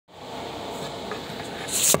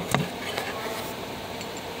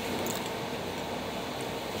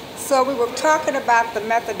So we were talking about the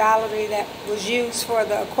methodology that was used for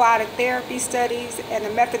the aquatic therapy studies, and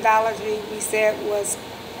the methodology we said was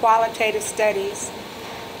qualitative studies,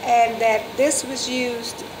 and that this was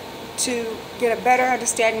used to get a better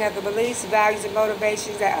understanding of the beliefs, values, and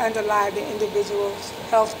motivations that underlie the individual's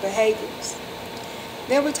health behaviors.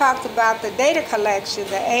 Then we talked about the data collection.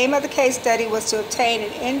 The aim of the case study was to obtain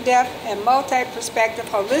an in-depth and multi-perspective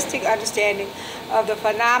holistic understanding of the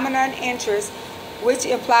phenomena and interests, which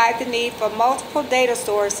implied the need for multiple data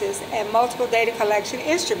sources and multiple data collection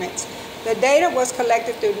instruments. The data was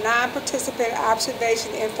collected through non-participant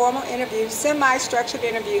observation, informal interviews, semi-structured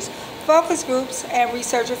interviews, focus groups, and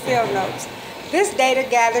researcher field notes. This data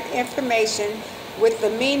gathered information with the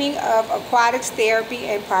meaning of aquatics therapy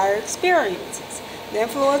and prior experiences, the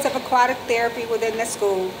influence of aquatic therapy within the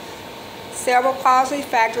school, cerebral palsy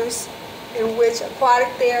factors in which aquatic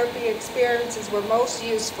therapy experiences were most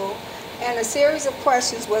useful, and a series of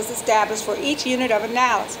questions was established for each unit of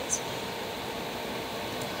analysis.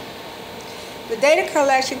 The data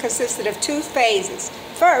collection consisted of two phases.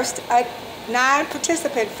 First, a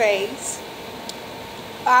non-participant phase.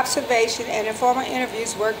 Observation and informal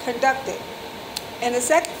interviews were conducted. In the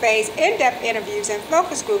second phase, in-depth interviews and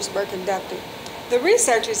focus groups were conducted. The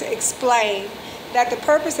researchers explained that the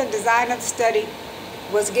purpose and design of the study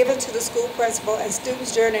was given to the school principal and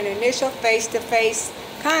students during an initial face-to-face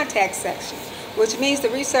contact section, which means the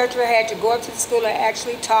researcher had to go up to the school and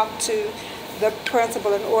actually talk to the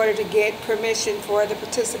principal in order to get permission for the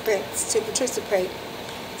participants to participate.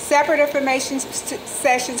 Separate information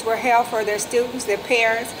sessions were held for their students, their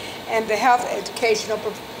parents, and the health educational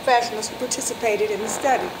professionals who participated in the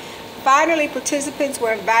study. Finally, participants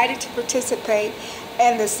were invited to participate,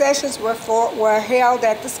 and the sessions were held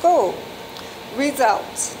at the school.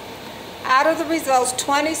 Results. Out of the results,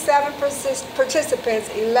 27 participants,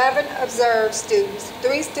 11 observed students,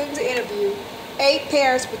 3 students interviewed, 8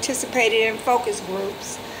 parents participated in focus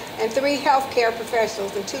groups, and 3 healthcare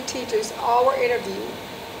professionals and 2 teachers all were interviewed.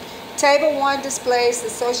 Table 1 displays the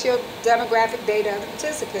socio-demographic data of the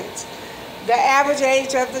participants. The average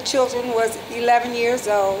age of the children was 11 years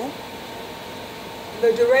old.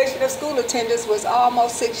 The duration of school attendance was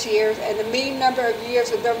almost 6 years, and the mean number of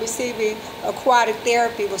years of them receiving aquatic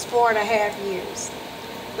therapy was 4.5 years.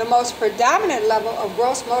 The most predominant level of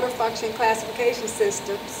gross motor function classification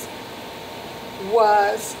systems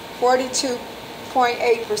was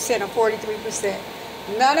 42.8% or 43%.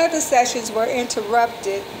 None of the sessions were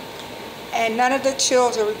interrupted, and none of the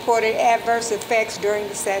children reported adverse effects during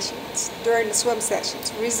the swim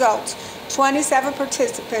sessions. Results: 27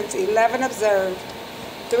 participants, 11 observed,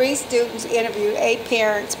 3 students interviewed, 8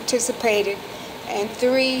 parents participated, and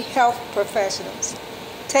 3 health professionals.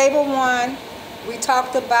 Table 1, we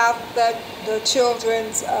talked about the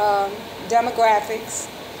children's demographics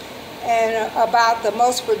and about the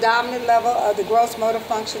most predominant level of the gross motor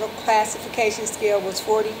functional classification scale was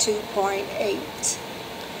 42.8.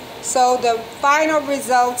 So the final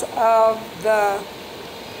results of the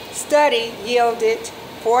study yielded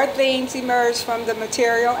 4 themes emerged from the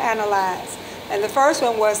material analyzed. And the first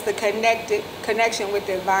one was the connection with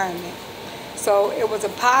the environment. So it was a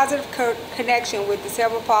positive connection with the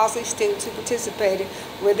cerebral palsy students who participated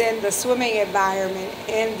within the swimming environment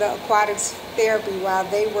in the aquatics therapy while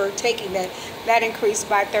they were taking that. That increased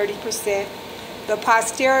by 30%. The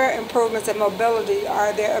posterior improvements in mobility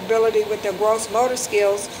are their ability with their gross motor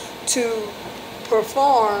skills to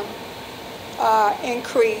perform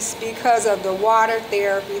increase because of the water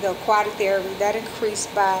therapy, the aquatic therapy. That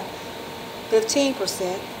increased by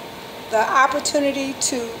 15%. The opportunity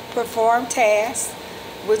to perform tasks,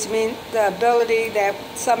 which means the ability that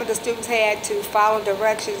some of the students had to follow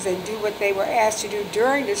directions and do what they were asked to do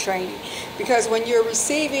during the training. Because when you're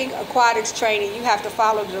receiving aquatics training, you have to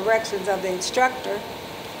follow the directions of the instructor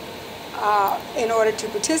in order to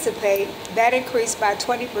participate. That increased by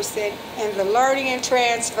 20%, and the learning and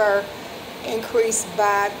transfer increased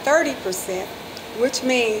by 30%, which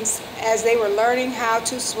means as they were learning how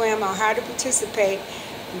to swim or how to participate,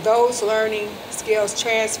 those learning skills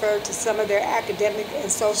transferred to some of their academic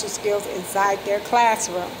and social skills inside their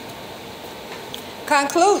classroom.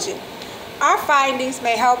 Conclusion. Our findings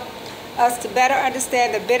may help us to better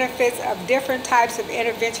understand the benefits of different types of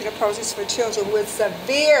intervention approaches for children with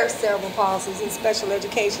severe cerebral palsy in special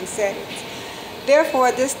education settings.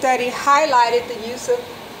 Therefore, this study highlighted the use of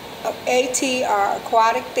AT or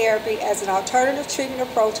aquatic therapy as an alternative treatment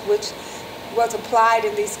approach which was applied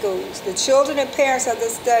in these schools. The children and parents of the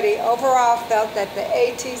study overall felt that the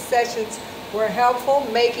AT sessions were helpful,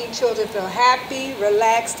 making children feel happy,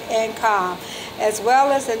 relaxed, and calm. as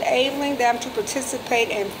well as enabling them to participate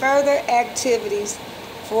in further activities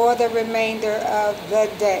for the remainder of the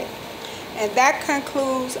day. And that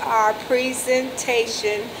concludes our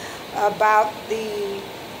presentation about the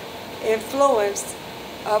influence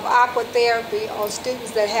of aquatherapy on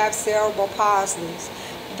students that have cerebral palsy.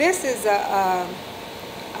 This is a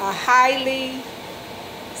highly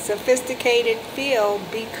sophisticated field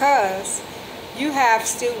because you have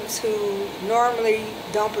students who normally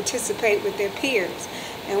don't participate with their peers.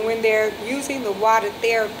 And when they're using the water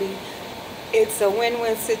therapy, it's a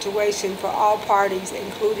win-win situation for all parties,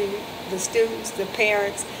 including the students, the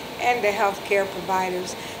parents, and the healthcare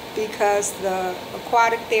providers, because the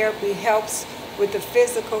aquatic therapy helps with the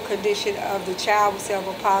physical condition of the child with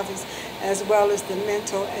cerebral palsy, as well as the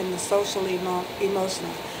mental and the social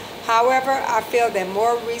emotional. However, I feel that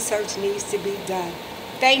more research needs to be done.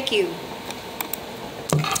 Thank you.